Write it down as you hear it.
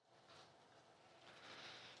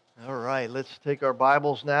All right, let's take our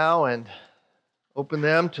Bibles now and open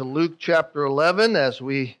them to Luke chapter 11 as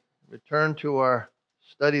we return to our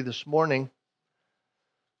study this morning.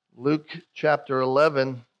 Luke chapter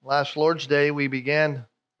 11. Last Lord's Day, we began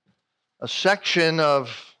a section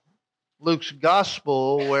of Luke's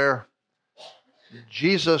gospel where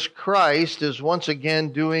Jesus Christ is once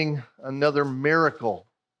again doing another miracle.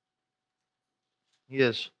 He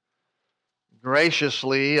is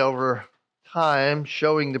graciously, over time,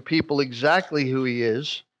 showing the people exactly who he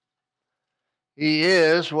is. He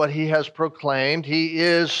is what he has proclaimed. He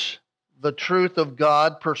is the truth of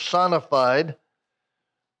God personified.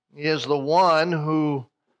 He is the one who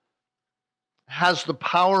has the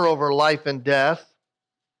power over life and death.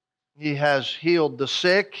 He has healed the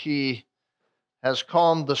sick. He has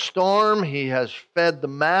calmed the storm. He has fed the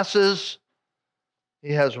masses.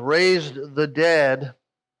 He has raised the dead.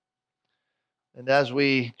 And as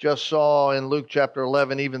we just saw in Luke chapter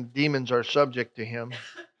 11, even demons are subject to him. It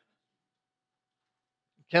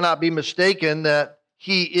cannot be mistaken that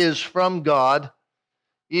he is from God,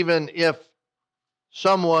 even if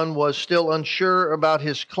someone was still unsure about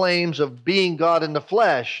his claims of being God in the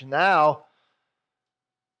flesh. Now,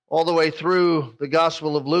 all the way through the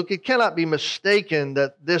Gospel of Luke, it cannot be mistaken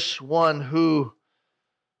that this one who,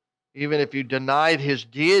 even if you denied his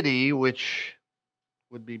deity, which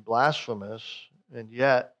would be blasphemous, and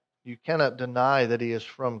yet you cannot deny that he is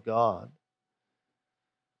from God.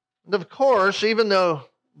 And of course, even though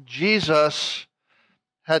Jesus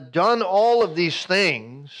had done all of these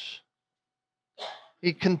things,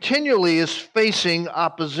 he continually is facing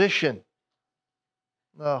opposition.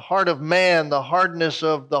 The heart of man, the hardness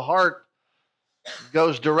of the heart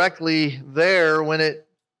goes directly there when it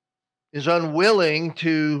is unwilling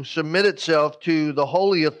to submit itself to the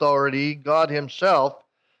holy authority, God himself.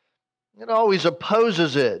 It always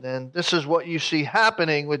opposes it. And this is what you see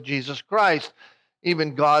happening with Jesus Christ,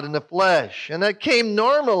 even God in the flesh. And that came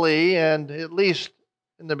normally, and at least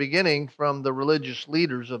in the beginning, from the religious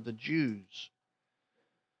leaders of the Jews.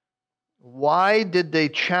 Why did they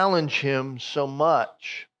challenge him so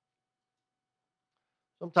much?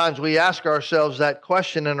 Sometimes we ask ourselves that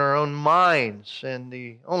question in our own minds, and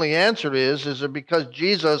the only answer is it because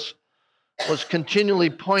Jesus was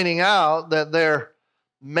continually pointing out that their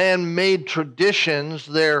man-made traditions,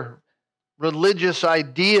 their religious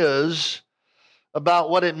ideas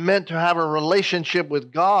about what it meant to have a relationship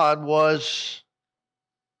with God was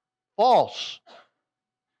false.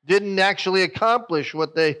 Didn't actually accomplish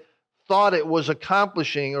what they thought it was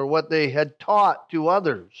accomplishing or what they had taught to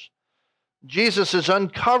others. Jesus is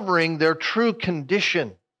uncovering their true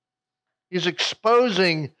condition. He's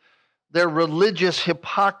exposing their religious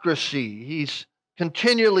hypocrisy. He's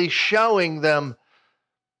continually showing them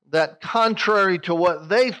that contrary to what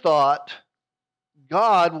they thought,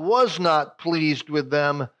 God was not pleased with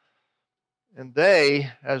them, and they,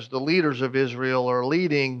 as the leaders of Israel, are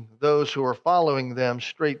leading those who are following them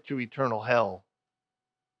straight to eternal hell.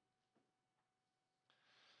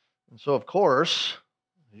 And so, of course,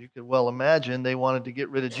 you could well imagine they wanted to get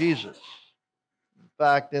rid of Jesus. In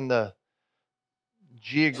fact, in the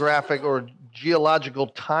geographic or geological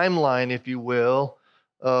timeline, if you will,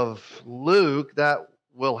 of Luke, that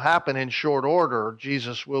will happen in short order.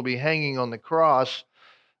 Jesus will be hanging on the cross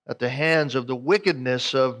at the hands of the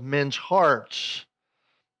wickedness of men's hearts.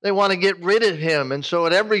 They want to get rid of him, and so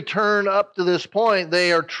at every turn up to this point,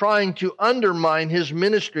 they are trying to undermine his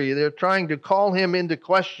ministry. They're trying to call him into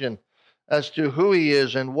question as to who he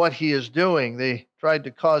is and what he is doing. They tried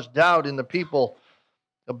to cause doubt in the people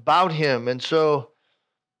about him, and so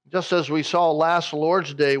just as we saw last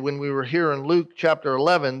Lord's Day when we were here in Luke chapter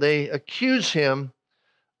 11, they accuse him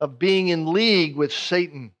of being in league with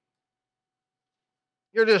Satan.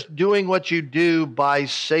 You're just doing what you do by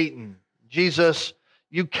Satan. Jesus,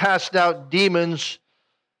 you cast out demons,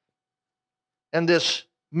 and this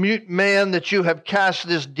mute man that you have cast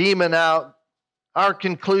this demon out, our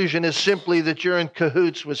conclusion is simply that you're in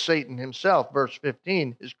cahoots with Satan himself. Verse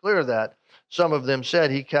 15 is clear that. Some of them said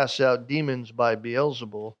he casts out demons by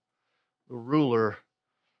Beelzebul, the ruler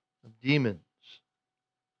of demons.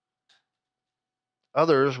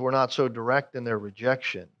 Others were not so direct in their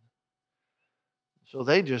rejection. So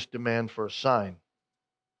they just demand for a sign.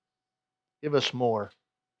 Give us more.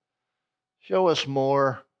 Show us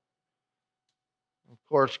more. Of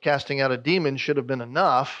course, casting out a demon should have been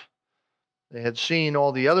enough. They had seen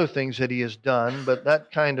all the other things that he has done, but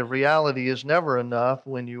that kind of reality is never enough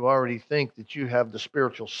when you already think that you have the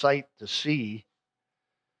spiritual sight to see,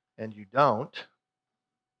 and you don't.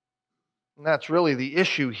 And that's really the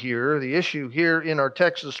issue here. The issue here in our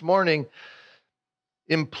text this morning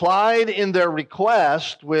Implied in their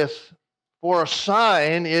request for a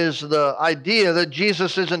sign is the idea that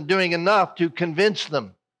Jesus isn't doing enough to convince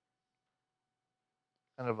them.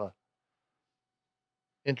 Kind of a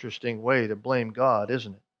interesting way to blame God,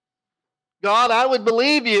 isn't it? God, I would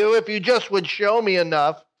believe you if you just would show me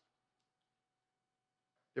enough.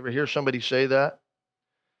 You ever hear somebody say that?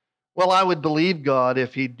 Well, I would believe God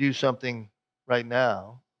if he'd do something right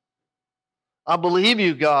now. I'll believe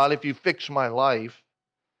you, God, if you fix my life.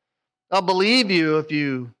 I'll believe you if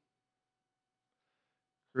you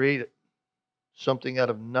create something out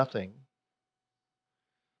of nothing.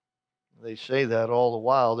 They say that all the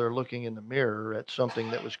while they're looking in the mirror at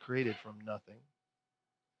something that was created from nothing.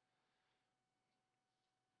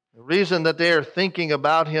 The reason that they are thinking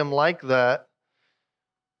about him like that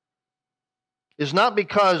is not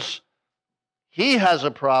because he has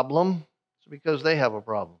a problem, it's because they have a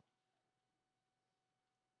problem.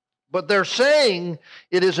 But they're saying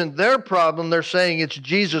it isn't their problem, they're saying it's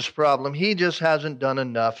Jesus' problem. He just hasn't done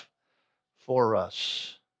enough for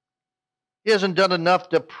us. He hasn't done enough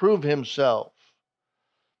to prove himself.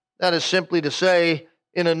 That is simply to say,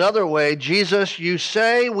 in another way, Jesus, you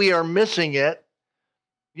say we are missing it.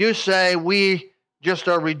 You say we just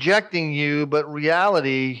are rejecting you, but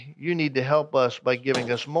reality, you need to help us by giving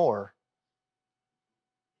us more.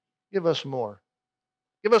 Give us more.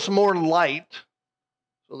 Give us more light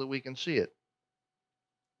so that we can see it.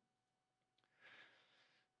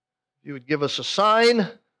 If you would give us a sign,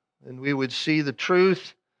 then we would see the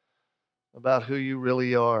truth about who you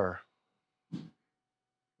really are. In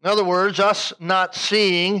other words, us not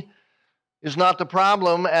seeing is not the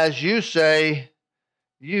problem. As you say,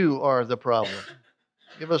 you are the problem.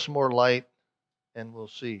 Give us more light and we'll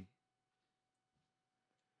see.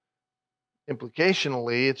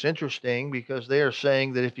 Implicationally, it's interesting because they are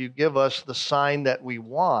saying that if you give us the sign that we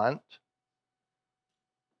want,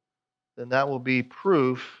 then that will be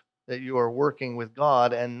proof that you are working with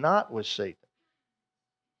God and not with Satan.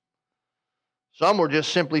 Some were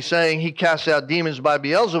just simply saying he casts out demons by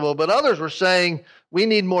Beelzebul, but others were saying we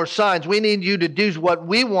need more signs. We need you to do what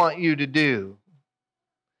we want you to do.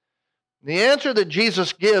 The answer that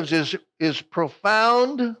Jesus gives is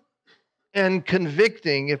profound and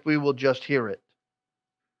convicting if we will just hear it.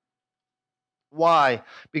 Why?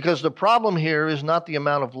 Because the problem here is not the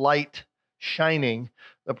amount of light shining.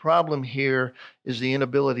 The problem here is the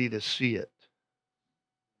inability to see it.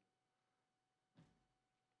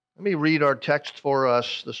 Let me read our text for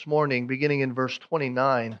us this morning, beginning in verse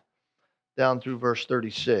 29 down through verse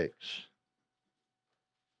 36.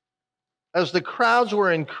 As the crowds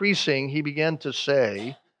were increasing, he began to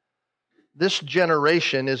say, "This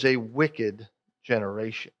generation is a wicked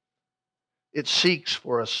generation. It seeks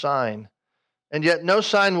for a sign, and yet no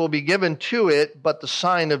sign will be given to it but the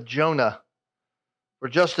sign of Jonah. For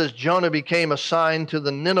just as Jonah became a sign to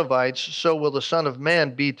the Ninevites, so will the Son of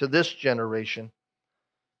Man be to this generation.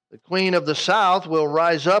 The queen of the south will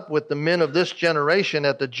rise up with the men of this generation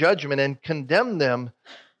at the judgment and condemn them,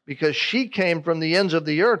 because she came from the ends of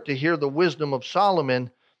the earth to hear the wisdom of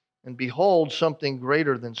Solomon, and behold, something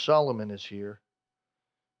greater than Solomon is here.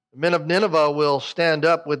 The men of Nineveh will stand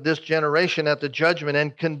up with this generation at the judgment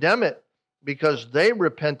and condemn it, because they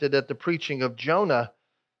repented at the preaching of Jonah,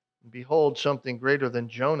 and behold, something greater than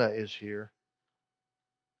Jonah is here.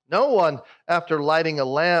 No one, after lighting a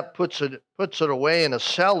lamp, puts it away in a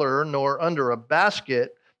cellar, nor under a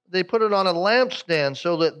basket. They put it on a lampstand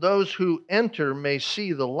so that those who enter may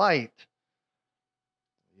see the light.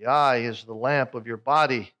 The eye is the lamp of your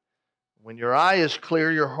body. When your eye is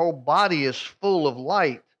clear, your whole body is full of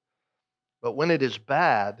light. But when it is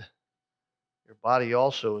bad, your body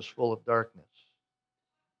also is full of darkness.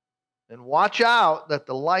 And watch out that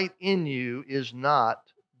the light in you is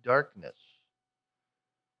not darkness.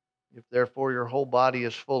 If therefore your whole body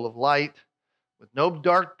is full of light, with no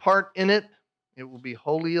dark part in it, it will be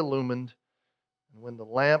wholly illumined. And when the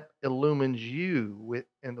lamp illumines you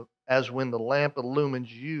as when the lamp illumines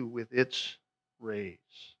you with its rays."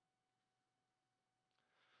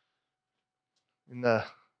 In the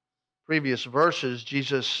previous verses,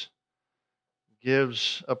 Jesus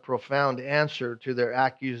gives a profound answer to their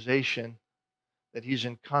accusation that he's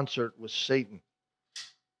in concert with Satan.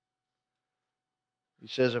 He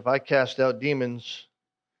says, if I cast out demons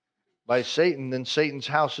by Satan, then Satan's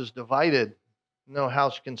house is divided. No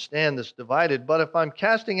house can stand that's divided. But if I'm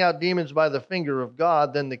casting out demons by the finger of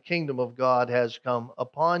God, then the kingdom of God has come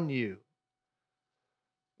upon you.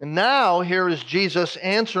 And now here is Jesus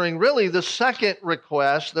answering really the second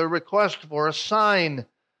request, the request for a sign.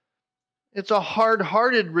 It's a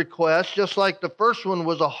hard-hearted request, just like the first one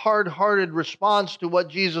was a hard-hearted response to what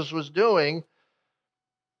Jesus was doing.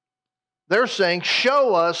 They're saying,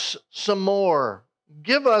 show us some more.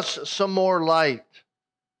 Give us some more light.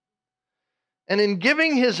 And in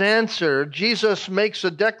giving his answer, Jesus makes a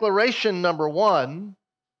declaration, number one.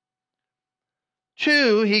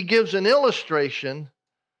 Two, he gives an illustration.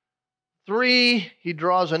 Three, he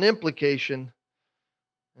draws an implication.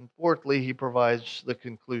 And fourthly, he provides the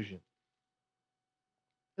conclusion.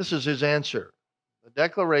 This is his answer. The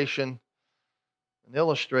declaration, an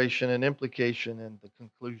illustration, an implication, and the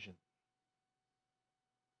conclusion.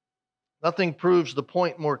 Nothing proves the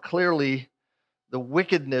point more clearly, the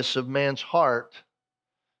wickedness of man's heart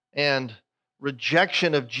and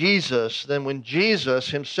rejection of Jesus, than when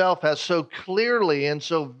Jesus himself has so clearly and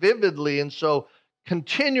so vividly and so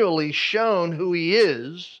continually shown who he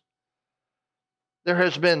is. There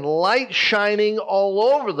has been light shining all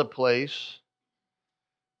over the place,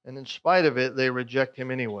 and in spite of it, they reject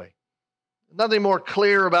him anyway. Nothing more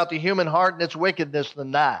clear about the human heart and its wickedness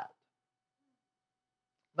than that.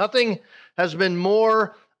 Nothing has been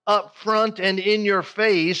more upfront and in your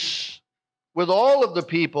face with all of the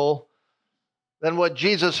people than what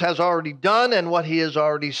Jesus has already done and what he has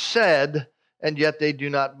already said, and yet they do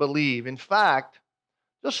not believe. In fact,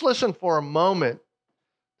 just listen for a moment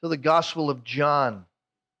to the Gospel of John.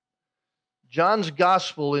 John's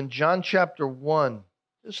Gospel in John chapter 1.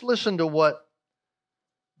 Just listen to what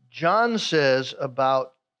John says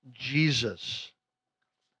about Jesus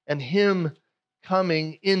and him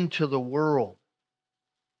coming into the world.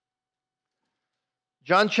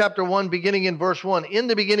 John chapter 1, beginning in verse 1. In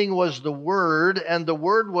the beginning was the Word, and the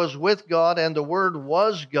Word was with God, and the Word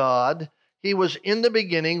was God. He was in the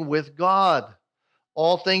beginning with God.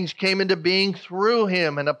 All things came into being through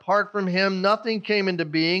him, and apart from him, nothing came into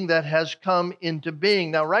being that has come into being.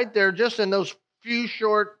 Now, right there, just in those few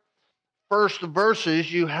short first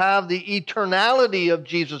verses, you have the eternality of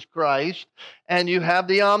Jesus Christ, and you have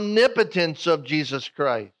the omnipotence of Jesus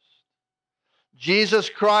Christ. Jesus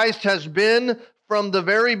Christ has been from the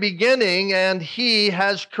very beginning, and he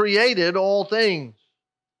has created all things.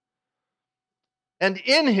 And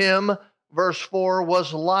in him, verse 4,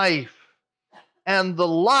 was life, and the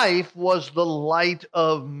life was the light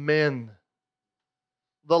of men.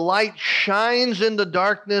 The light shines in the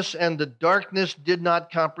darkness, and the darkness did not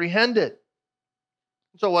comprehend it.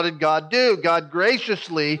 So what did God do? God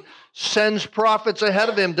graciously sends prophets ahead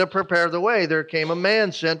of him to prepare the way. There came a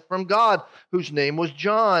man sent from God whose name was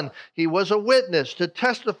John. He was a witness to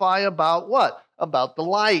testify about what? About the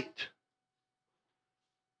light.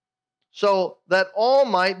 So that all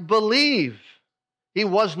might believe. He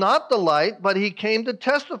was not the light, but he came to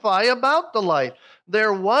testify about the light.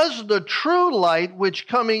 There was the true light, which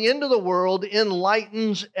coming into the world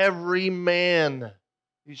enlightens every man.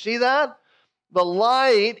 You see that? The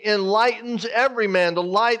light enlightens every man. The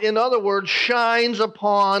light, in other words, shines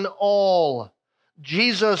upon all.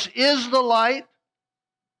 Jesus is the light,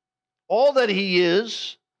 all that he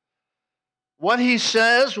is. What he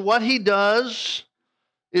says, what he does,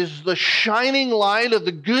 is the shining light of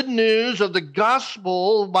the good news of the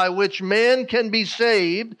gospel by which man can be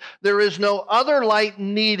saved. There is no other light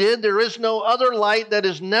needed. There is no other light that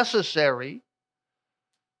is necessary.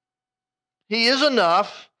 He is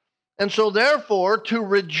enough. And so therefore, to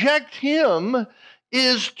reject him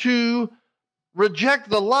is to reject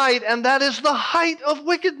the light, and that is the height of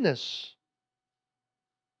wickedness.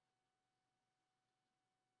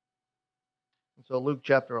 And so Luke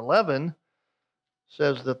chapter 11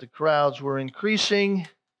 says that the crowds were increasing,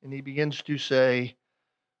 and he begins to say,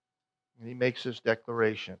 and he makes this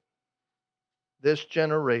declaration: this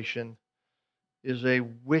generation is a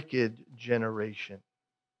wicked generation.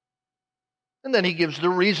 And then he gives the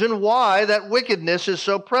reason why that wickedness is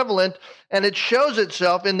so prevalent, and it shows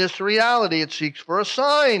itself in this reality. It seeks for a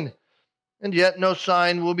sign, and yet no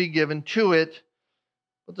sign will be given to it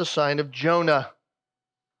but the sign of Jonah.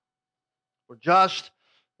 For just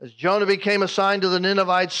as Jonah became a sign to the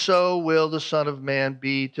Ninevites, so will the Son of Man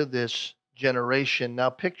be to this generation.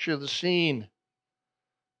 Now picture the scene.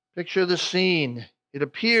 Picture the scene. It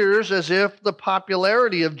appears as if the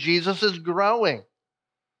popularity of Jesus is growing.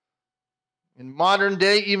 In modern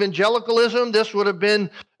day evangelicalism, this would have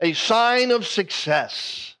been a sign of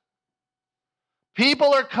success.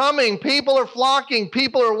 People are coming, people are flocking,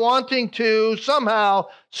 people are wanting to somehow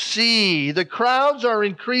see. The crowds are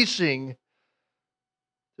increasing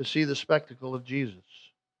to see the spectacle of Jesus.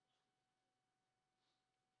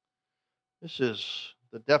 This is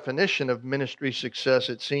the definition of ministry success,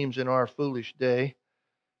 it seems, in our foolish day.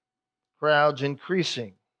 Crowds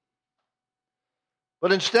increasing.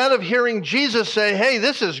 But instead of hearing Jesus say, hey,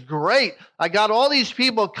 this is great. I got all these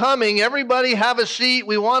people coming. Everybody have a seat.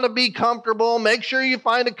 We want to be comfortable. Make sure you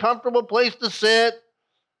find a comfortable place to sit.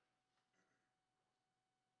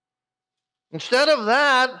 Instead of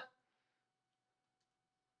that,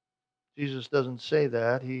 Jesus doesn't say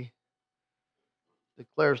that. He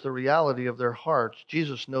declares the reality of their hearts.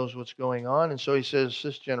 Jesus knows what's going on, and so he says,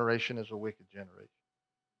 this generation is a wicked generation.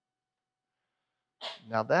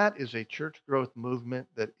 Now that is a church growth movement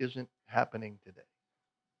that isn't happening today.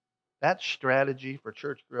 That strategy for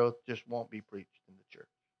church growth just won't be preached in the church.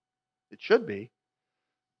 It should be,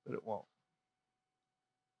 but it won't.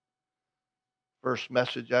 First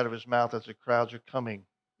message out of his mouth as the crowds are coming,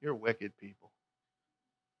 you're wicked people.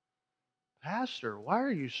 Pastor, why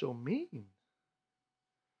are you so mean?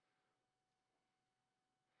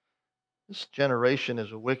 This generation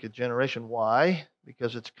is a wicked generation. Why?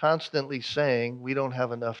 Because it's constantly saying we don't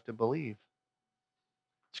have enough to believe.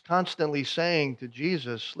 It's constantly saying to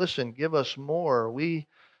Jesus, listen, give us more.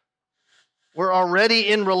 We're already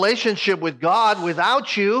in relationship with God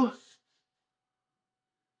without you.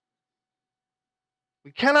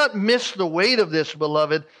 We cannot miss the weight of this,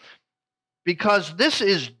 beloved, because this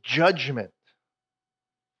is judgment.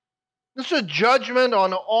 This is a judgment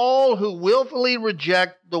on all who willfully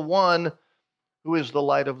reject the one who is the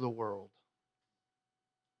light of the world.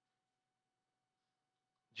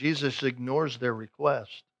 Jesus ignores their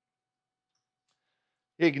request.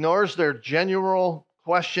 He ignores their genuine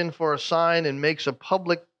question for a sign and makes a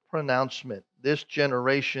public pronouncement. This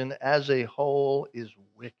generation as a whole is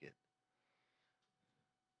wicked.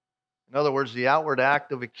 In other words, the outward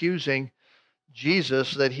act of accusing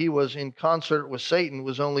Jesus that he was in concert with Satan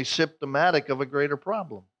was only symptomatic of a greater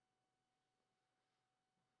problem.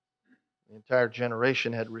 The entire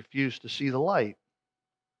generation had refused to see the light.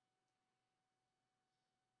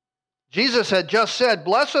 Jesus had just said,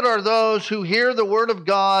 blessed are those who hear the word of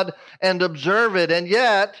God and observe it, and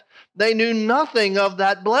yet they knew nothing of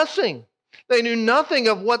that blessing. They knew nothing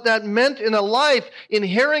of what that meant in a life in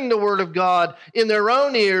hearing the word of God in their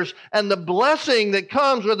own ears and the blessing that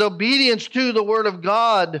comes with obedience to the word of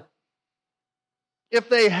God. If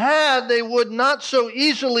they had, they would not so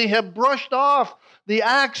easily have brushed off the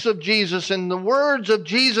acts of Jesus and the words of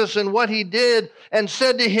Jesus and what he did and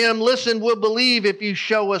said to him, listen, we'll believe if you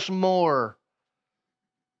show us more.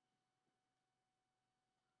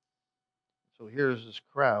 So here's this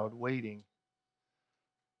crowd waiting,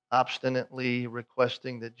 obstinately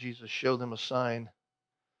requesting that Jesus show them a sign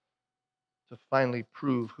to finally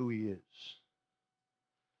prove who he is.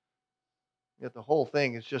 Yet the whole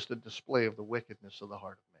thing is just a display of the wickedness of the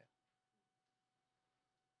heart of man.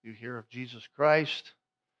 You hear of Jesus Christ,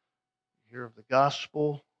 you hear of the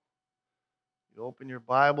gospel, you open your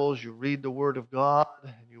Bibles, you read the word of God,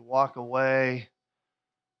 and you walk away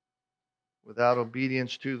without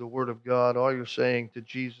obedience to the word of God. All you're saying to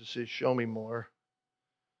Jesus is, show me more.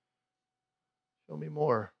 Show me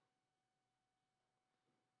more.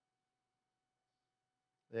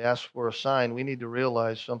 They ask for a sign. We need to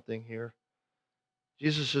realize something here.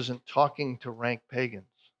 Jesus isn't talking to rank pagans.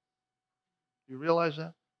 Do you realize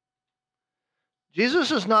that?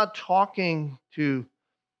 Jesus is not talking to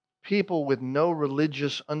people with no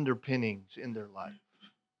religious underpinnings in their life.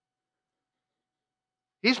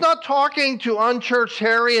 He's not talking to unchurched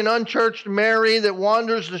Harry and unchurched Mary that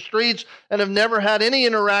wanders the streets and have never had any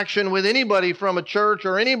interaction with anybody from a church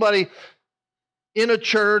or anybody in a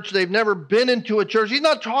church. They've never been into a church. He's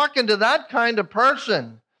not talking to that kind of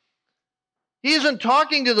person. He isn't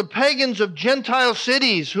talking to the pagans of Gentile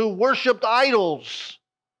cities who worshiped idols.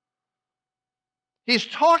 He's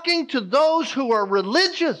talking to those who are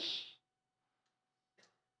religious.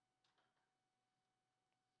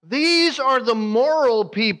 These are the moral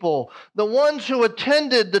people, the ones who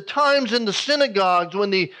attended the times in the synagogues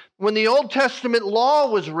when the Old Testament law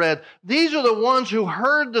was read. These are the ones who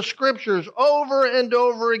heard the scriptures over and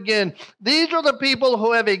over again. These are the people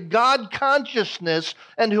who have a God consciousness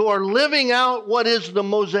and who are living out what is the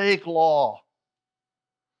Mosaic law.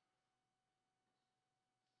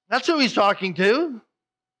 That's who he's talking to.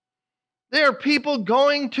 They are people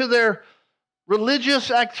going to their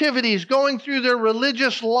religious activities, going through their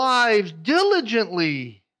religious lives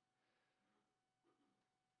diligently.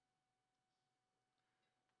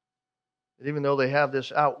 And even though they have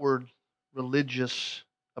this outward religious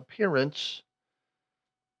appearance,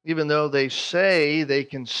 even though they say they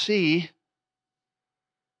can see,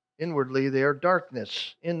 inwardly they are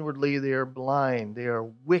darkness. Inwardly they are blind. They are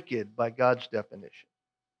wicked by God's definition.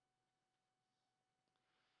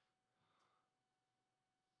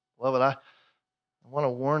 Beloved, I want to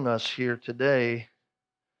warn us here today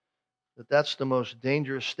that that's the most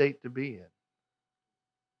dangerous state to be in.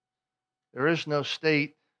 There is no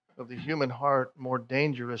state of the human heart more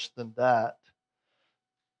dangerous than that.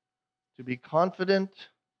 To be confident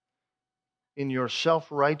in your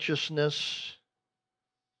self-righteousness,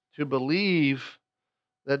 to believe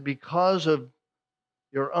that because of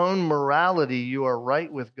your own morality you are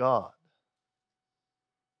right with God.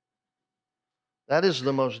 That is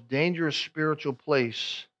the most dangerous spiritual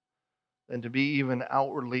place than to be even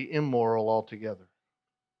outwardly immoral altogether.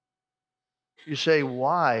 You say,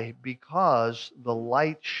 why? Because the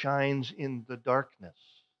light shines in the darkness.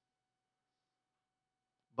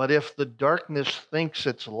 But if the darkness thinks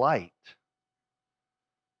it's light,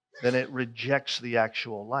 then it rejects the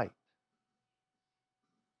actual light.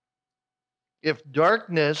 If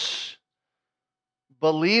darkness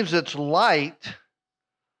believes it's light,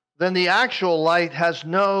 then the actual light has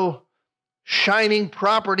no shining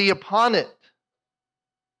property upon it.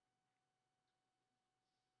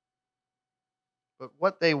 But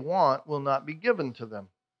what they want will not be given to them.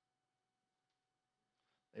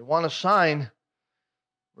 They want a sign.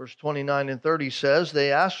 Verse 29 and 30 says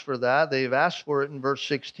they asked for that. They've asked for it in verse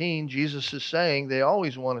 16. Jesus is saying they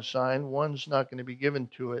always want a sign. One's not going to be given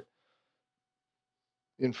to it.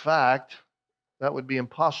 In fact, that would be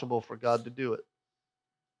impossible for God to do it.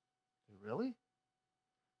 Really?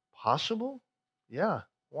 Possible? Yeah.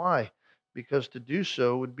 Why? Because to do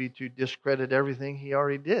so would be to discredit everything he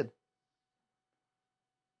already did.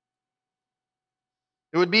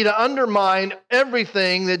 It would be to undermine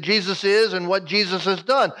everything that Jesus is and what Jesus has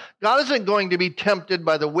done. God isn't going to be tempted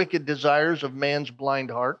by the wicked desires of man's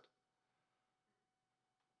blind heart.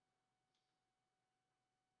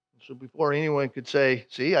 So before anyone could say,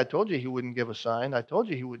 see, I told you he wouldn't give a sign. I told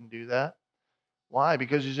you he wouldn't do that. Why?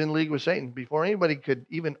 Because he's in league with Satan. Before anybody could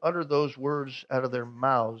even utter those words out of their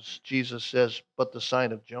mouths, Jesus says, but the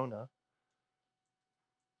sign of Jonah.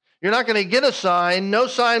 You're not going to get a sign. No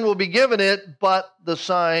sign will be given it, but the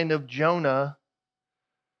sign of Jonah.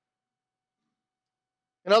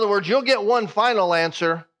 In other words, you'll get one final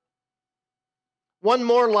answer, one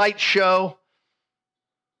more light show.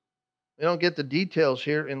 We don't get the details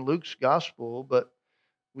here in Luke's gospel, but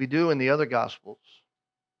we do in the other gospels.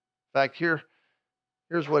 In fact,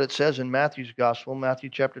 here's what it says in Matthew's gospel,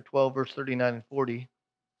 Matthew chapter 12, verse 39 and 40.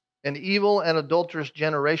 An evil and adulterous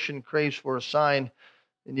generation craves for a sign,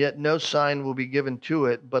 and yet no sign will be given to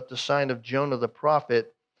it, but the sign of Jonah the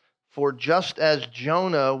prophet. For just as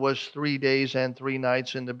Jonah was 3 days and 3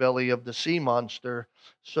 nights in the belly of the sea monster,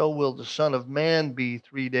 so will the Son of Man be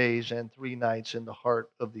 3 days and 3 nights in the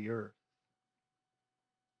heart of the earth.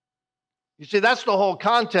 You see, that's the whole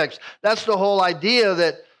context. That's the whole idea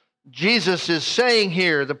that Jesus is saying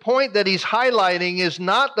here. The point that he's highlighting is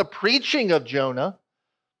not the preaching of Jonah,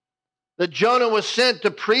 that Jonah was sent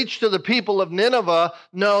to preach to the people of Nineveh.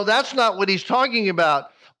 No, that's not what he's talking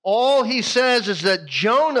about. All he says is that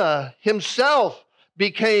Jonah himself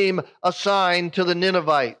became a sign to the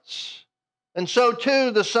Ninevites. And so too,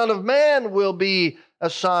 the Son of Man will be a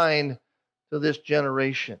sign to this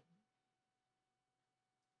generation.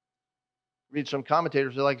 Read some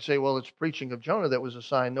commentators, they like to say, well, it's preaching of Jonah that was a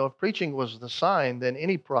sign. No, if preaching was the sign, then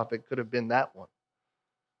any prophet could have been that one.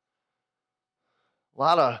 A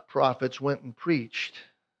lot of prophets went and preached.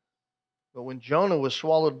 But when Jonah was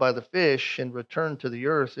swallowed by the fish and returned to the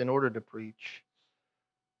earth in order to preach,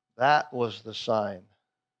 that was the sign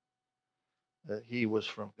that he was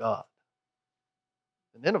from God.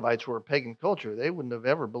 The Ninevites were a pagan culture. They wouldn't have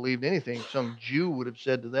ever believed anything some Jew would have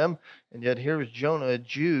said to them. And yet here is Jonah, a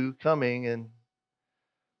Jew, coming, and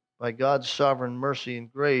by God's sovereign mercy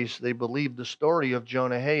and grace, they believed the story of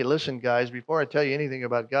Jonah. Hey, listen, guys, before I tell you anything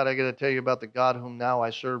about God, I got to tell you about the God whom now I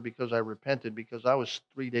serve because I repented, because I was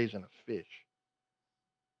 3 days in a fish.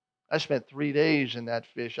 I spent 3 days in that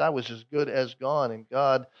fish. I was as good as gone, and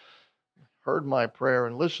God heard my prayer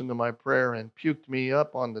and listened to my prayer and puked me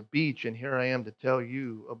up on the beach, and here I am to tell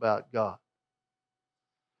you about God.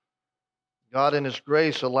 God in His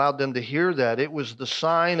grace allowed them to hear that. It was the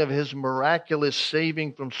sign of His miraculous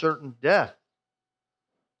saving from certain death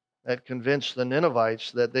that convinced the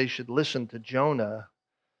Ninevites that they should listen to Jonah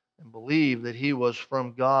and believe that he was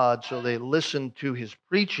from God. So they listened to his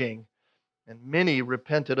preaching, and many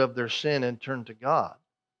repented of their sin and turned to God.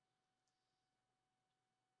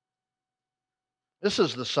 This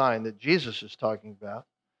is the sign that Jesus is talking about.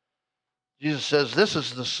 Jesus says this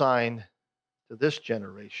is the sign to this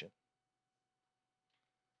generation.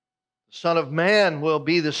 The Son of Man will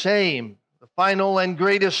be the same. The final and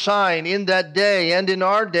greatest sign in that day and in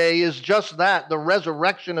our day is just that, the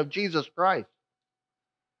resurrection of Jesus Christ.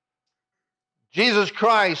 Jesus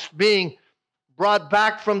Christ being brought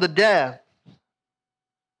back from the dead.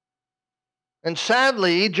 And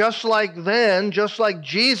sadly, just like then, just like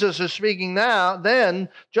Jesus is speaking now, then,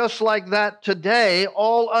 just like that today,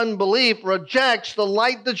 all unbelief rejects the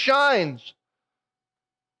light that shines.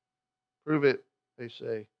 Prove it, they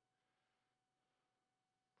say.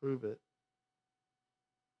 Prove it.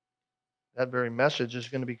 That very message is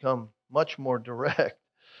going to become much more direct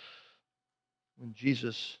when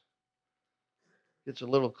Jesus gets a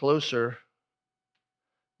little closer.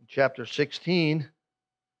 In chapter 16,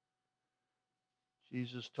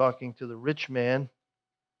 Jesus talking to the rich man,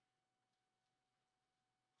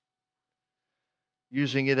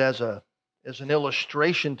 using it as an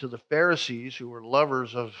illustration to the Pharisees, who were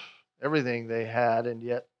lovers of everything they had and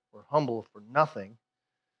yet were humble for nothing.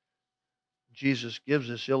 Jesus gives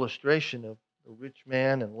this illustration of the rich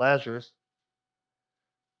man and Lazarus.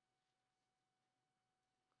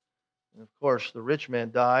 And of course, the rich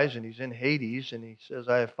man dies and he's in Hades, and he says,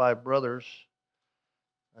 I have 5 brothers.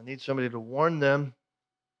 I need somebody to warn them.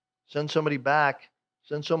 Send somebody back.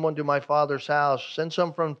 Send someone to my father's house. Send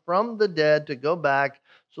someone from the dead to go back,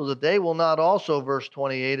 so that they will not also, verse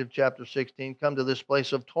 28 of chapter 16, come to this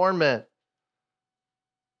place of torment.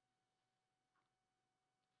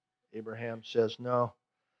 Abraham says, no.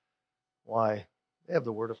 Why? They have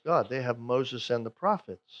the word of God. They have Moses and the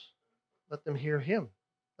prophets. Let them hear him.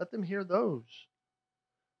 Let them hear those.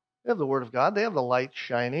 They have the word of God. They have the light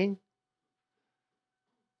shining.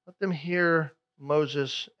 Let them hear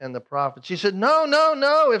Moses and the prophets. He said, no, no,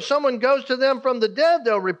 no. If someone goes to them from the dead,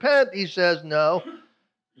 they'll repent. He says, no.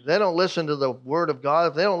 If they don't listen to the word of God,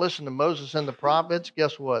 if they don't listen to Moses and the prophets,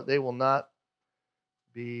 guess what? They will not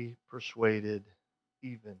be persuaded,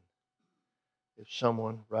 even if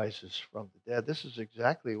someone rises from the dead. This is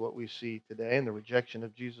exactly what we see today in the rejection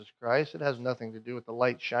of Jesus Christ. It has nothing to do with the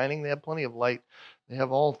light shining. They have plenty of light. They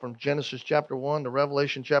have all from Genesis chapter 1 to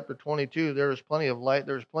Revelation chapter 22. There is plenty of light.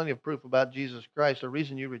 There is plenty of proof about Jesus Christ. The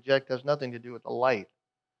reason you reject has nothing to do with the light.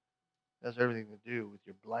 It has everything to do with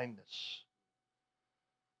your blindness.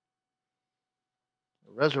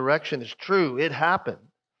 The resurrection is true. It happened.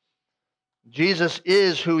 Jesus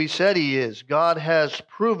is who he said he is. God has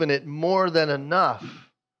proven it more than enough.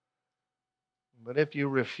 But if you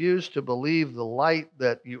refuse to believe the light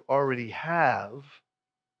that you already have,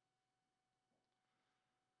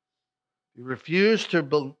 you refuse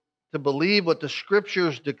to believe what the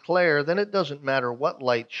Scriptures declare, then it doesn't matter what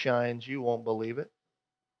light shines, you won't believe it.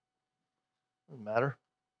 It doesn't matter.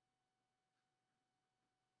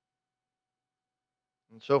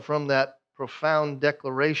 And so from that profound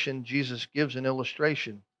declaration, Jesus gives an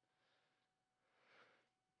illustration.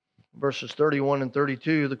 Verses 31 and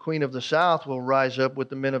 32, the queen of the south will rise up with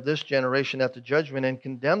the men of this generation at the judgment and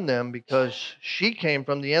condemn them, because she came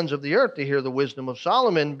from the ends of the earth to hear the wisdom of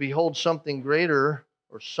Solomon. Behold, something greater,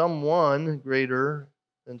 or someone greater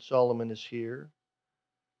than Solomon is here.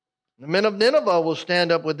 The men of Nineveh will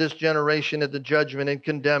stand up with this generation at the judgment and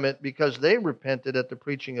condemn it, because they repented at the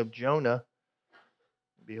preaching of Jonah.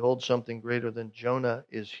 Behold, something greater than Jonah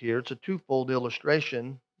is here. It's a twofold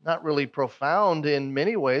illustration, not really profound in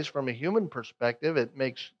many ways from a human perspective. It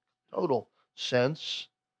makes total sense.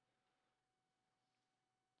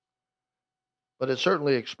 But it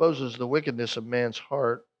certainly exposes the wickedness of man's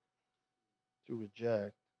heart to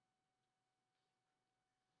reject.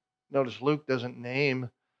 Notice Luke doesn't name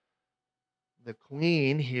the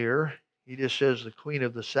queen here. He just says the queen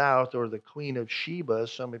of the south, or the queen of Sheba,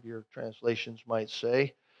 some of your translations might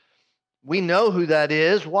say. We know who that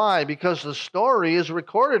is. Why? Because the story is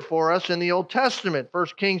recorded for us in the Old Testament. 1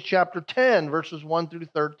 Kings chapter 10, verses 1 through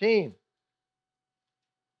 13.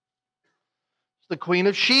 It's the queen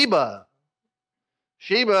of Sheba.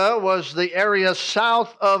 Sheba was the area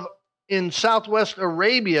in southwest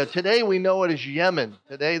Arabia. Today we know it as Yemen.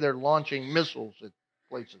 Today they're launching missiles at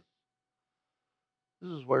places.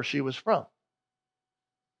 This is where she was from.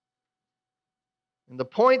 And the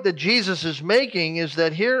point that Jesus is making is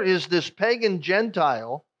that here is this pagan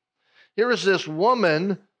Gentile. Here is this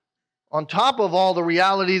woman, on top of all the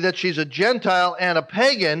reality that she's a Gentile and a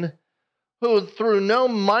pagan, who through no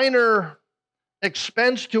minor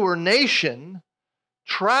expense to her nation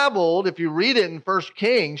traveled, if you read it in 1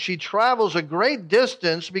 Kings, she travels a great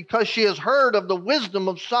distance because she has heard of the wisdom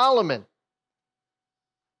of Solomon.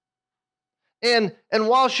 And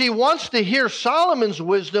while she wants to hear Solomon's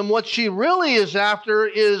wisdom, what she really is after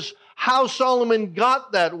is how Solomon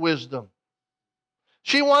got that wisdom.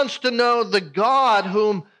 She wants to know the God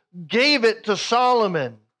whom gave it to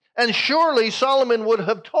Solomon. And surely Solomon would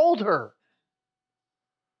have told her.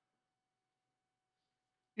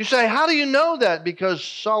 You say, how do you know that? Because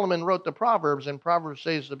Solomon wrote the Proverbs, and Proverbs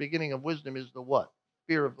says the beginning of wisdom is the what?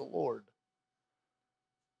 Fear of the Lord.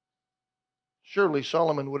 Surely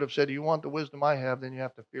Solomon would have said, you want the wisdom I have, then you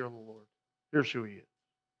have to fear the Lord. Here's who he is.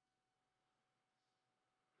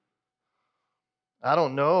 I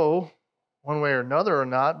don't know one way or another or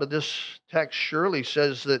not, but this text surely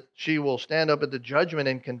says that she will stand up at the judgment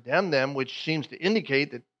and condemn them, which seems to indicate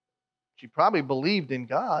that she probably believed in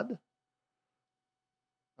God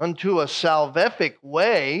unto a salvific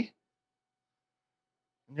way.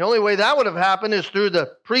 And the only way that would have happened is through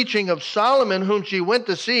the preaching of Solomon, whom she went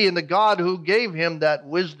to see, and the God who gave him that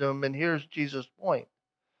wisdom. And here's Jesus' point.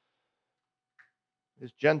 This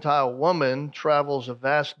Gentile woman travels a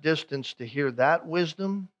vast distance to hear that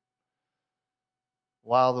wisdom,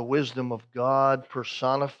 while the wisdom of God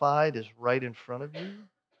personified is right in front of you,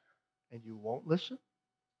 and you won't listen?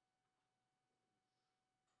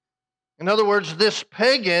 In other words, this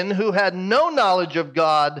pagan who had no knowledge of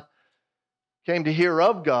God came to hear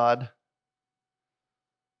of God,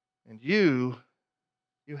 and you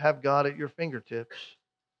have God at your fingertips,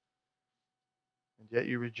 and yet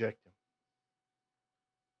you reject him.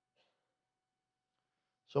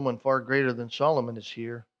 Someone far greater than Solomon is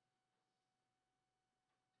here.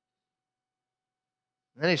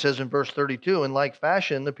 And then he says in verse 32, in like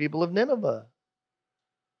fashion, the people of Nineveh.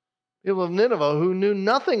 People of Nineveh who knew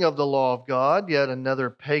nothing of the law of God, yet another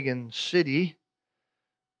pagan city.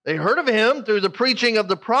 They heard of him through the preaching of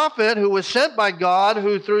the prophet who was sent by God,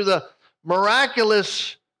 who through the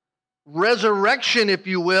miraculous resurrection, if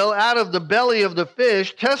you will, out of the belly of the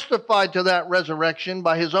fish, testified to that resurrection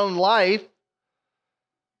by his own life.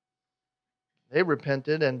 They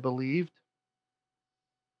repented and believed.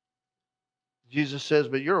 Jesus says,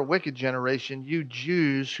 but you're a wicked generation, you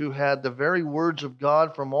Jews who had the very words of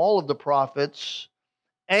God from all of the prophets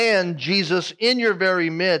and Jesus in your very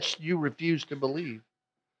midst, you refuse to believe.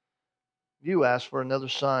 You ask for another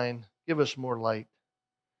sign. Give us more light.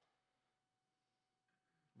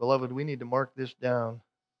 Beloved, we need to mark this down.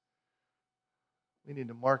 We need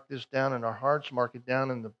to mark this down in our hearts, mark it down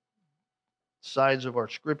in the sides of our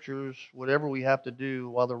scriptures, whatever we have to do,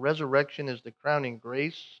 while the resurrection is the crowning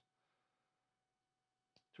grace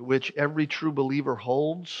to which every true believer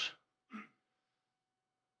holds.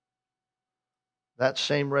 That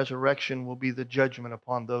same resurrection will be the judgment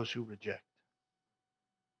upon those who reject.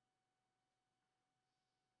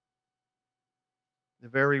 The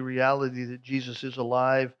very reality that Jesus is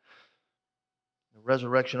alive, the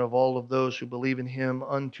resurrection of all of those who believe in him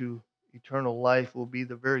unto eternal life, will be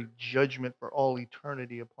the very judgment for all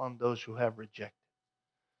eternity upon those who have rejected.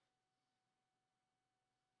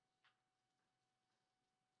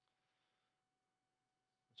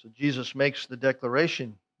 So Jesus makes the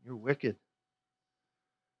declaration, you're wicked.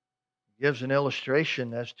 He gives an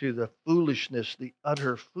illustration as to the foolishness, the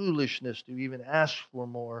utter foolishness to even ask for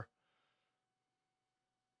more.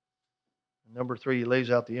 And number 3, he lays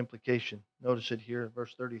out the implication. Notice it here in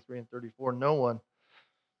verse 33 and 34. No one,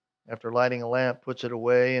 after lighting a lamp, puts it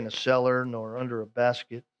away in a cellar nor under a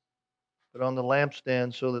basket, but on the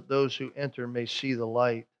lampstand so that those who enter may see the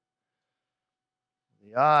light.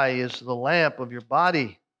 The eye is the lamp of your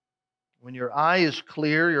body. When your eye is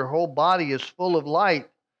clear, your whole body is full of light.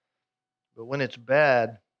 But when it's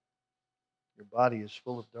bad, your body is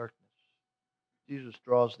full of darkness. Jesus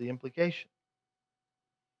draws the implication,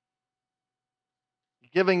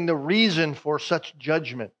 giving the reason for such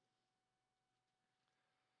judgment.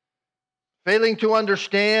 Failing to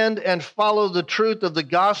understand and follow the truth of the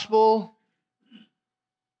gospel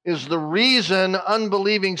is the reason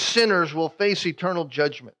unbelieving sinners will face eternal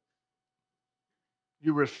judgment.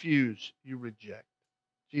 You refuse, you reject.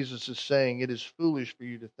 Jesus is saying it is foolish for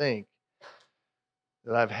you to think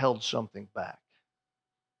that I've held something back.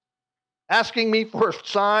 Asking me for a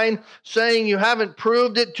sign, saying you haven't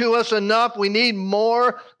proved it to us enough, we need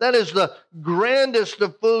more. That is the grandest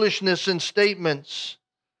of foolishness in statements.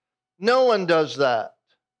 No one does that.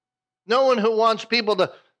 No one who wants people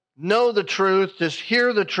to know the truth, to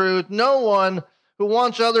hear the truth, no one who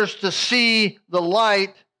wants others to see the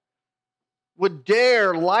light would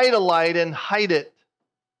dare light a light and hide it.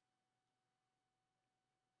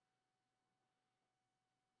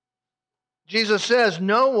 Jesus says,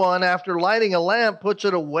 no one, after lighting a lamp, puts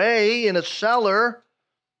it away in a cellar.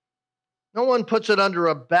 No one puts it under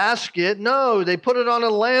a basket. No, they put it on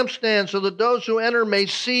a lampstand so that those who enter may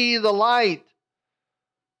see the light.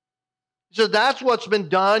 So that's what's been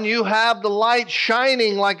done. You have the light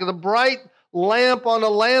shining like the bright lamp on a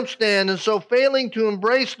lampstand. And so failing to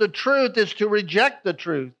embrace the truth is to reject the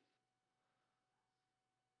truth.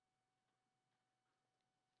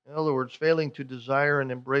 In other words, failing to desire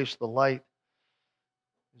and embrace the light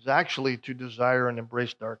is actually to desire and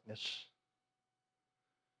embrace darkness.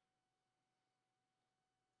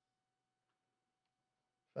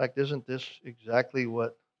 In fact, isn't this exactly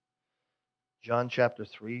what John chapter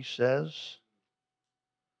 3 says?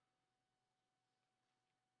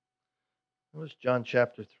 Notice John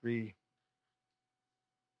chapter 3.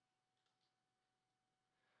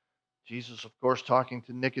 Jesus, of course, talking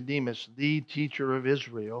to Nicodemus, the teacher of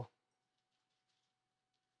Israel.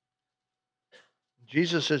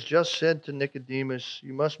 Jesus has just said to Nicodemus,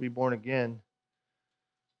 you must be born again.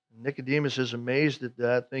 Nicodemus is amazed at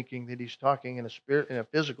that, thinking that he's talking in a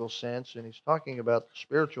physical sense, and he's talking about the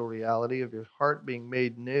spiritual reality of your heart being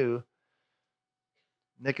made new.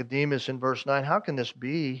 Nicodemus in verse 9, how can this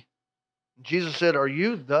be? Jesus said, are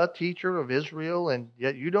you the teacher of Israel, and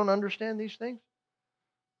yet you don't understand these things?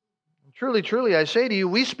 Truly, truly, I say to you,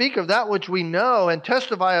 we speak of that which we know and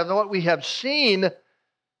testify of what we have seen,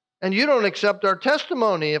 and you don't accept our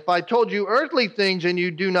testimony. If I told you earthly things and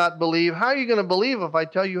you do not believe, how are you going to believe if I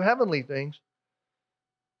tell you heavenly things?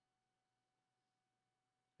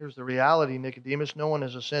 Here's the reality, Nicodemus. No one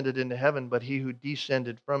has ascended into heaven but he who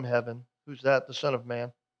descended from heaven. Who's that? The Son of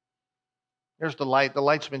Man. Here's the light. The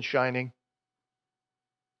light's been shining.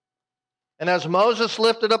 And as Moses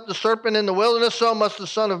lifted up the serpent in the wilderness, so must the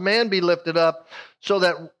Son of Man be lifted up, so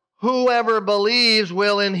that whoever believes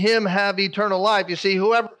will in him have eternal life. You see,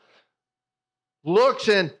 whoever looks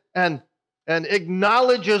and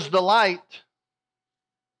acknowledges the light.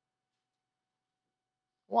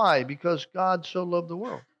 Why? Because God so loved the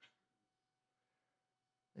world.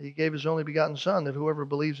 He gave his only begotten Son, that whoever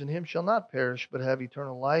believes in him shall not perish, but have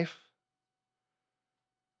eternal life.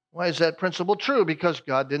 Why is that principle true? Because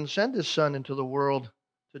God didn't send his Son into the world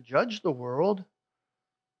to judge the world,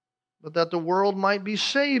 but that the world might be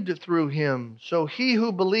saved through him. So he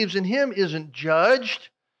who believes in him isn't judged.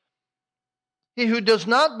 He who does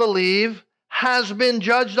not believe has been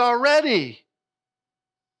judged already.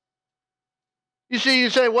 You see, you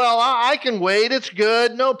say, well, I can wait, it's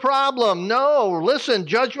good, no problem. No, listen,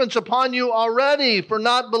 judgment's upon you already for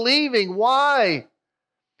not believing. Why?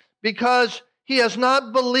 Because he has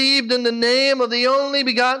not believed in the name of the only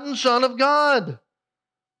begotten Son of God.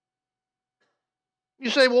 You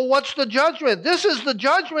say, well, what's the judgment? This is the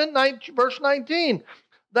judgment, verse 19,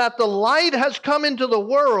 that the light has come into the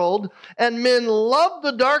world, and men love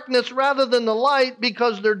the darkness rather than the light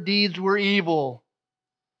because their deeds were evil.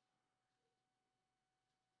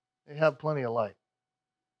 They have plenty of light.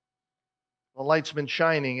 The light's been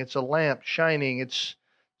shining. It's a lamp shining. It's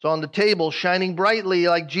on the table shining brightly,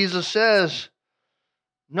 like Jesus says.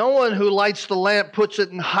 No one who lights the lamp puts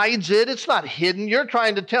it and hides it. It's not hidden. You're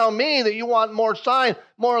trying to tell me that you want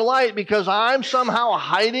more light because I'm somehow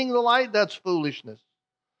hiding the light? That's foolishness.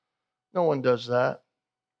 No one does that.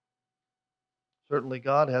 Certainly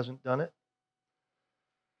God hasn't done it.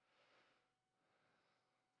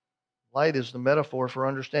 Light is the metaphor for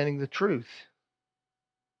understanding the truth.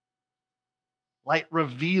 Light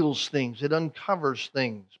reveals things. It uncovers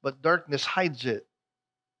things, but darkness hides it.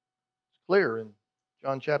 It's clear in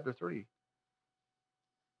John chapter 3.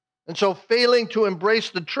 And so failing to embrace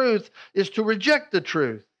the truth is to reject the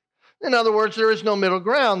truth. In other words, there is no middle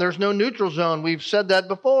ground. There's no neutral zone. We've said that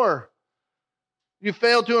before. You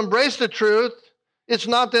fail to embrace the truth. It's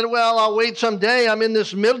not that, well, I'll wait someday. I'm in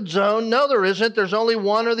this middle zone. No, there isn't. There's only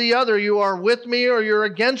one or the other. You are with me or you're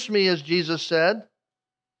against me, as Jesus said.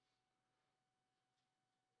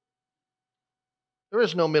 There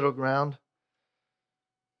is no middle ground.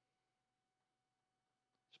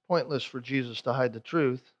 It's pointless for Jesus to hide the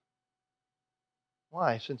truth.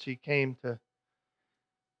 Why? Since he came to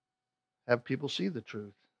have people see the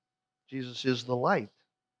truth. Jesus is the light.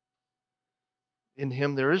 In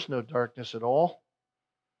him there is no darkness at all.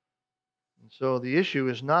 And so the issue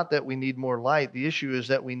is not that we need more light. The issue is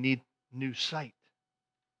that we need new sight.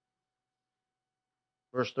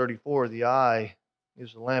 Verse 34, the eye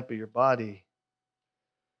is the lamp of your body.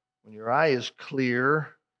 When your eye is clear,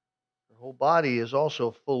 your whole body is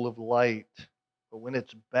also full of light. But when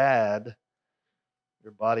it's bad,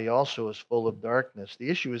 your body also is full of darkness. The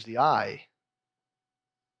issue is the eye.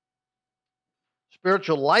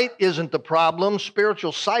 Spiritual light isn't the problem.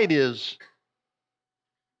 Spiritual sight is.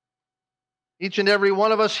 Each and every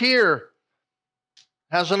one of us here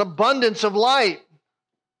has an abundance of light.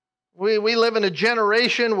 We live in a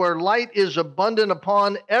generation where light is abundant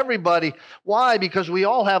upon everybody. Why? Because we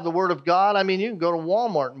all have the Word of God. I mean, you can go to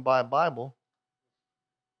Walmart and buy a Bible.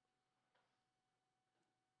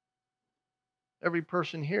 Every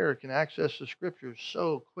person here can access the Scriptures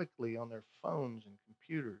so quickly on their phones and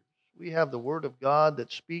computers. We have the Word of God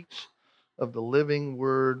that speaks of the living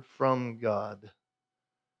Word from God.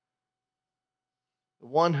 The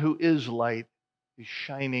one who is light is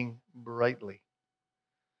shining brightly.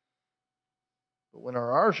 But when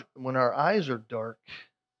our eyes are dark,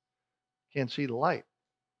 can't see the light.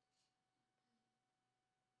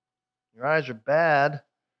 Your eyes are bad.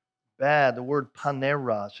 The word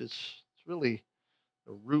paneros, it's really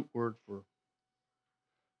the root word for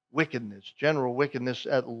wickedness, general wickedness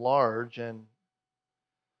at large, and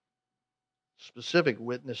specific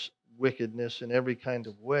wickedness in every kind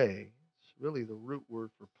of way. It's really the root word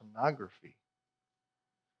for pornography.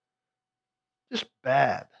 Just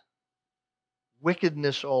bad.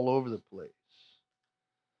 Wickedness all over the place.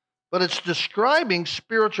 But it's describing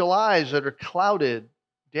spiritual eyes that are clouded,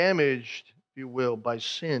 damaged, if you will, by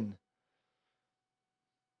sin.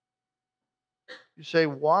 You say,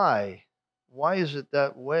 why? Why is it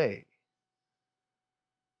that way?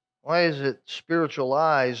 Why is it spiritual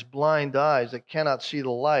eyes, blind eyes that cannot see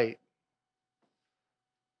the light?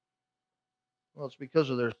 Well, it's because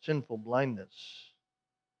of their sinful blindness.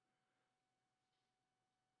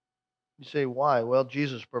 You say, why? Well,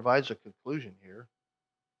 Jesus provides a conclusion here.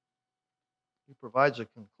 He provides a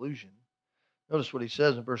conclusion. Notice what he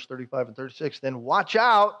says in verse 35 and 36. Then watch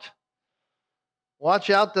out.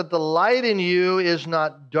 Watch out that the light in you is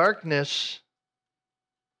not darkness.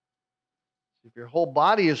 If your whole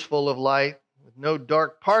body is full of light, with no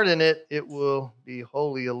dark part in it, it will be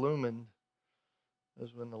wholly illumined,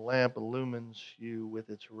 as when the lamp illumines you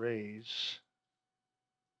with its rays.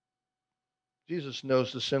 Jesus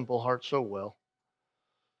knows the sinful heart so well.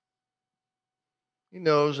 He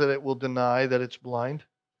knows that it will deny that it's blind.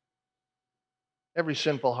 Every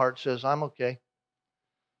sinful heart says, I'm okay.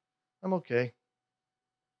 I'm okay.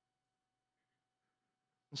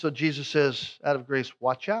 And so Jesus says, out of grace,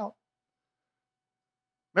 watch out.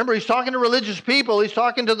 Remember, he's talking to religious people. He's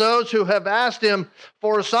talking to those who have asked him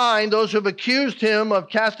for a sign, those who have accused him of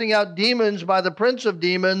casting out demons by the prince of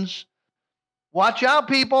demons. Watch out,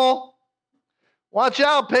 people. Watch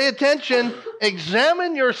out. Pay attention.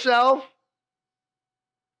 Examine yourself.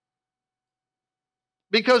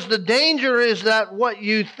 Because the danger is that what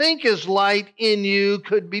you think is light in you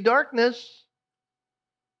could be darkness.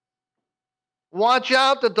 Watch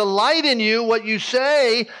out that the light in you, what you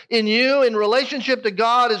say in you in relationship to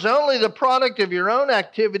God, is only the product of your own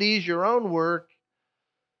activities, your own work.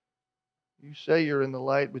 You say you're in the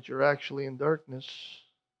light, but you're actually in darkness.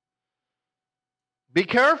 Be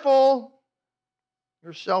careful.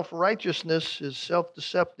 Your self-righteousness is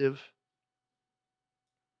self-deceptive.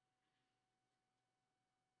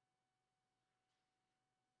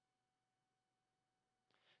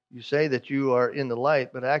 You say that you are in the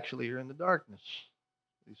light, but actually you're in the darkness.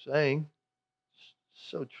 He's saying,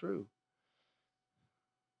 so true.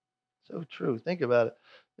 So true. Think about it.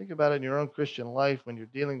 Think about it in your own Christian life when you're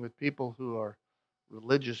dealing with people who are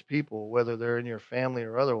religious people, whether they're in your family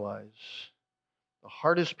or otherwise. The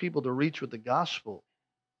hardest people to reach with the gospel,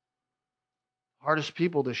 hardest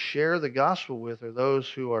people to share the gospel with are those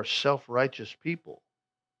who are self-righteous people.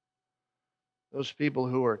 Those people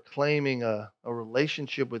who are claiming a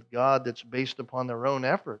relationship with God that's based upon their own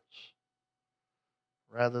efforts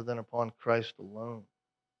rather than upon Christ alone.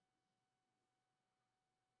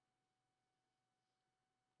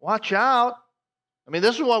 Watch out. I mean,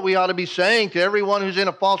 this is what we ought to be saying to everyone who's in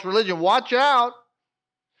a false religion. Watch out.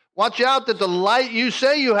 Watch out that the light you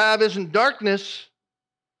say you have isn't darkness.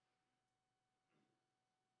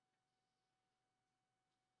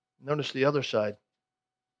 Notice the other side.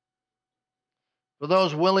 For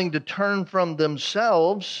those willing to turn from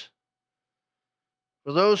themselves,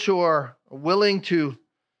 for those who are willing to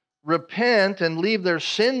repent and leave their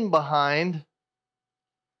sin behind,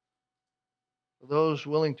 for those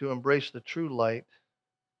willing to embrace the true light,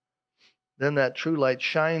 then that true light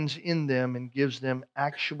shines in them and gives them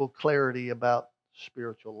actual clarity about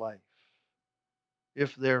spiritual life.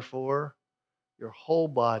 If therefore your whole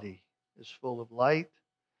body is full of light,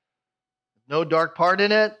 no dark part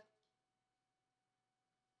in it,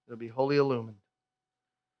 it'll be wholly illumined.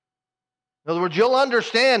 In other words, you'll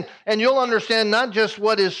understand, and you'll understand not just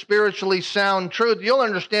what is spiritually sound truth, you'll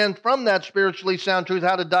understand from that spiritually sound truth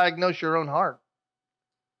how to diagnose your own heart.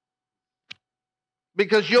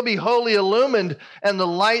 Because you'll be wholly illumined, and the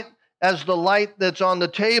light, as the light that's on the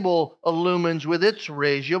table illumines with its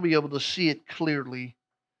rays, you'll be able to see it clearly.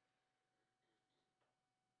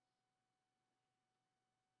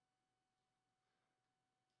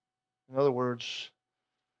 In other words,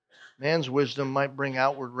 man's wisdom might bring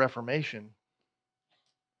outward reformation.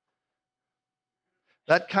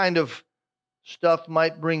 That kind of stuff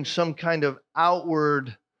might bring some kind of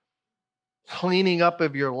outward cleaning up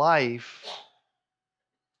of your life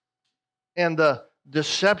and the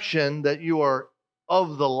deception that you are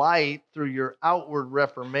of the light through your outward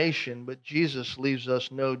reformation, but Jesus leaves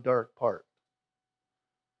us no dark part.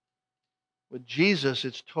 With Jesus,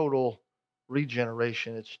 it's total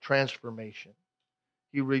regeneration, it's transformation.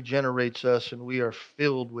 He regenerates us and we are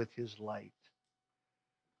filled with His light.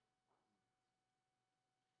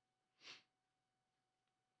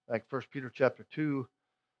 Like 1 Peter chapter 2,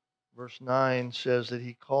 verse 9 says that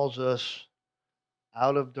He calls us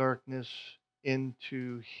out of darkness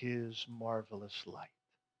into His marvelous light.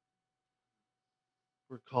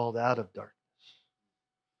 We're called out of darkness.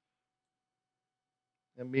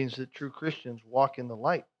 That means that true Christians walk in the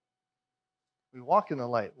light. We walk in the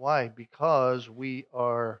light. Why? Because we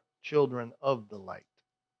are children of the light.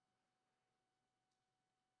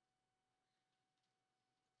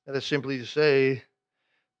 That is simply to say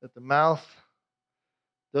that the mouth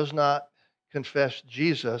does not confess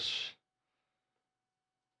Jesus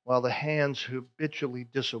while the hands habitually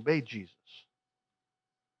disobey Jesus.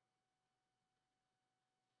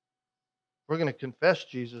 We're going to confess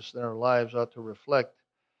Jesus, then our lives ought to reflect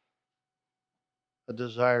a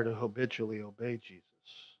desire to habitually obey Jesus.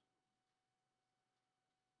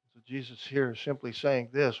 So Jesus here is simply saying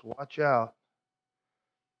this: watch out.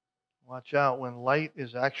 Watch out. When light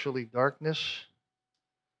is actually darkness,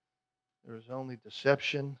 there is only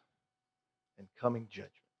deception and coming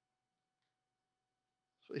judgment.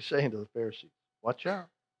 That's what He's saying to the Pharisees. Watch out.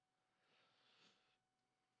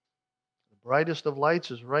 The brightest of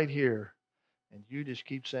lights is right here, and you just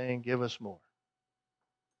keep saying, give us more.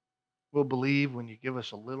 We'll believe when you give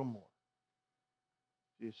us a little more.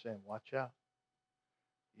 He's saying, watch out.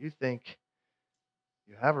 You think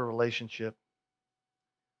you have a relationship,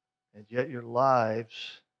 and yet your lives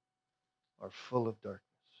are full of darkness.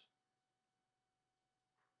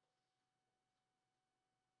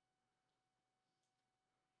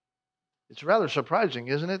 It's rather surprising,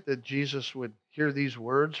 isn't it, that Jesus would hear these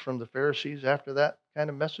words from the Pharisees after that kind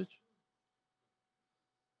of message?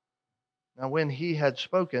 Now, when He had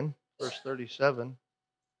spoken, verse 37,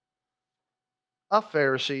 a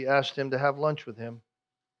Pharisee asked Him to have lunch with him.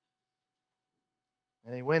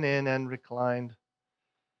 And He went in and reclined.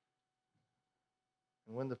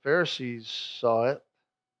 And when the Pharisees saw it,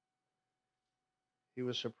 he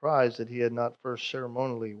was surprised that he had not first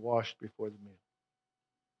ceremonially washed before the meal.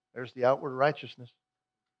 There's the outward righteousness.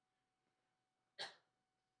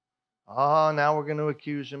 Now we're going to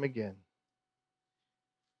accuse him again.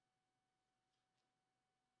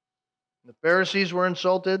 The Pharisees were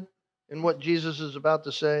insulted in what Jesus is about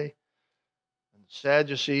to say. And the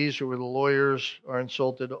Sadducees, who were the lawyers, are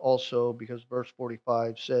insulted also because verse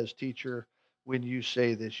 45 says, "Teacher, when you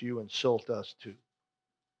say this, you insult us too."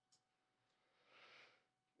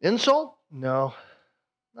 Insult? No,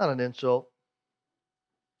 not an insult.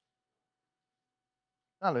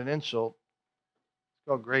 Not an insult. It's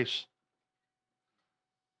called grace.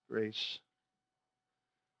 Grace.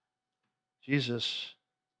 Jesus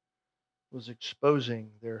was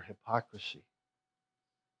exposing their hypocrisy.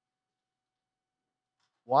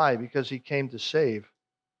 Why? Because He came to save.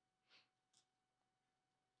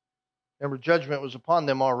 Remember, judgment was upon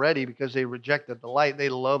them already because they rejected the light. They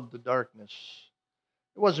loved the darkness.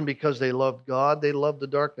 It wasn't because they loved God. They loved the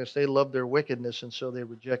darkness. They loved their wickedness, and so they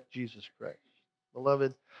reject Jesus Christ.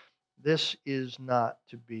 Beloved, this is not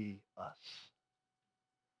to be us.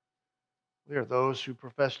 We are those who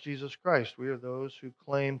profess Jesus Christ. We are those who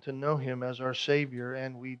claim to know Him as our Savior,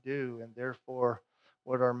 and we do. And therefore,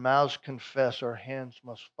 what our mouths confess, our hands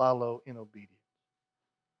must follow in obedience.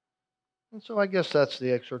 And so I guess that's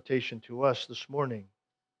the exhortation to us this morning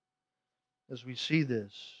as we see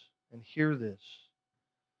this and hear this.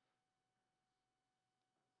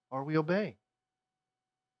 Are we obeying?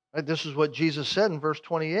 Right, this is what Jesus said in verse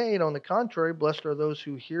 28. On the contrary, blessed are those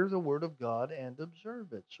who hear the word of God and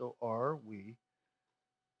observe it. So are we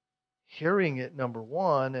hearing it, number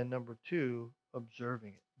one, and number two,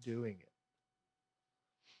 observing it, doing it?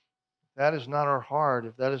 If that is not our heart,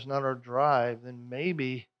 if that is not our drive, then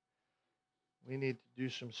maybe we need to do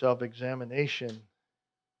some self-examination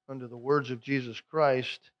under the words of Jesus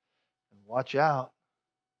Christ and watch out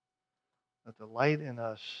that the light in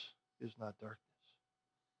us is not darkness.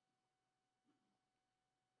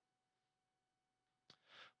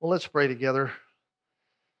 Well, let's pray together.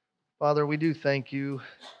 Father, we do thank You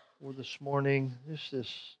for this morning, just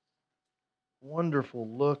this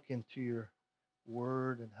wonderful look into Your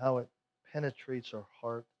word and how it penetrates our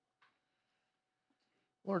heart.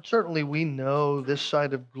 Lord, certainly we know this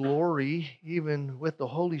side of glory, even with the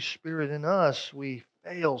Holy Spirit in us, we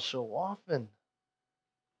fail so often.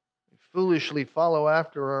 We foolishly follow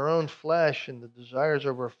after our own flesh and the desires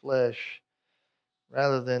of our flesh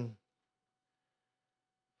rather than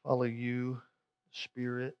follow you,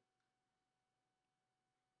 Spirit.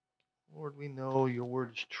 Lord, we know your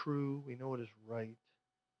word is true. We know it is right.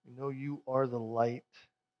 We know you are the light.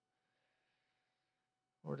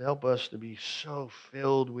 Lord, help us to be so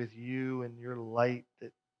filled with you and your light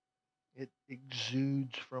that it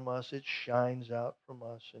exudes from us. It shines out from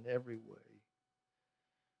us in every way.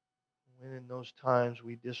 When in those times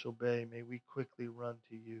we disobey, may we quickly run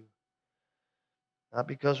to you. Not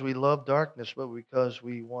because we love darkness, but because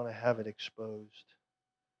we want to have it exposed,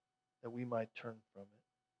 that we might turn from it.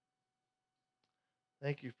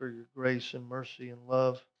 Thank you for your grace and mercy and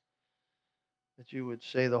love, that you would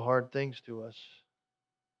say the hard things to us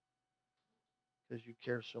because you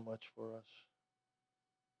care so much for us.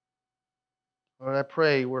 Lord, I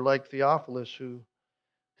pray we're like Theophilus, who,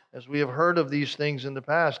 as we have heard of these things in the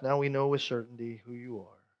past, now we know with certainty who you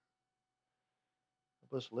are.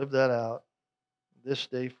 Help us live that out this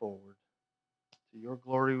day forward. To your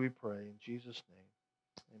glory we pray. In Jesus'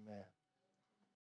 name, amen.